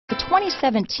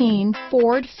2017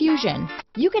 Ford Fusion.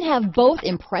 You can have both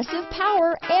impressive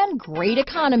power and great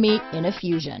economy in a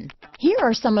Fusion. Here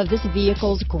are some of this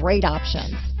vehicle's great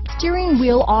options: steering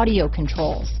wheel audio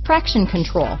controls, traction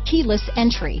control, keyless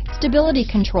entry, stability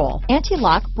control,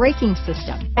 anti-lock braking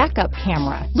system, backup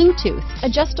camera, Bluetooth,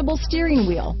 adjustable steering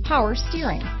wheel, power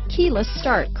steering, keyless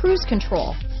start, cruise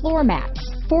control, floor mats,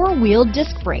 four-wheel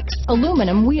disc brakes,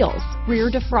 aluminum wheels,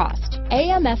 rear defrost,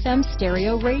 AM/FM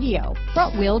stereo radio,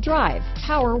 front-wheel drive,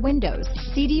 power windows,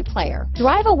 CD player.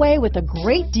 Drive away with a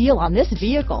great deal on this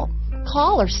vehicle.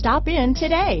 Call or stop in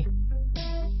today.